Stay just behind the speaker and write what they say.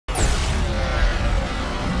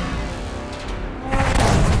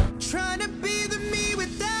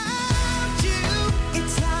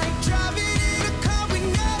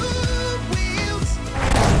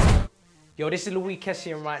Yo, this is Loick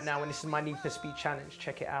Essien right now, and this is my Need for Speed challenge.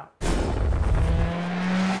 Check it out.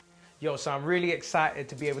 Yo, so I'm really excited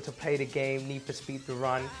to be able to play the game Need for Speed The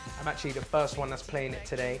Run. I'm actually the first one that's playing it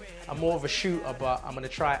today. I'm more of a shooter, but I'm gonna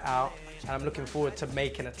try it out. And I'm looking forward to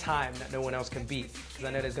making a time that no one else can beat. Because I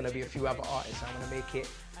know there's gonna be a few other artists. I'm gonna make it,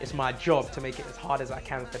 it's my job to make it as hard as I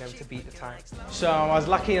can for them to beat the time. So I was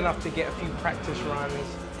lucky enough to get a few practice runs.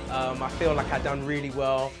 I feel like I've done really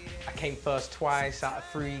well. I came first twice out of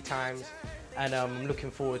 3 times. And I'm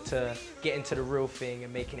looking forward to getting to the real thing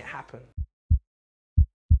and making it happen.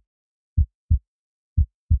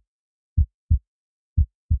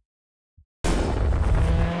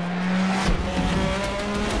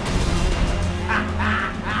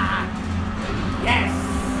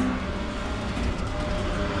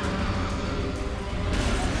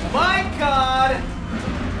 My God!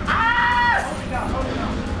 Ah! Hold it down, hold it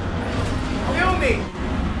down. Feel me?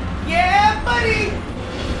 Yeah, buddy!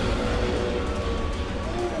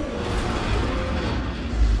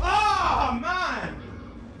 Oh, man!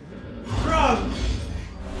 Bro!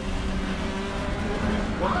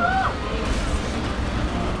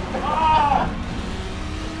 Oh!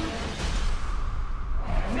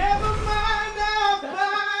 Never mind, I'll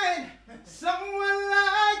find someone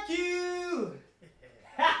like you.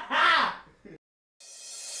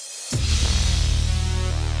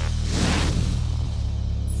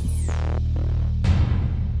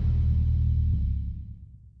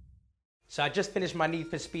 So I just finished my Need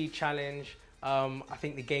for Speed challenge. I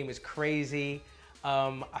think the game is crazy.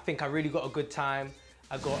 I think I really got a good time.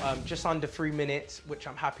 I got just under 3 minutes, which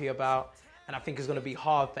I'm happy about. And I think it's gonna be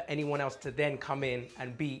hard for anyone else to then come in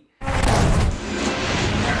and beat.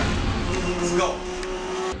 Let's go.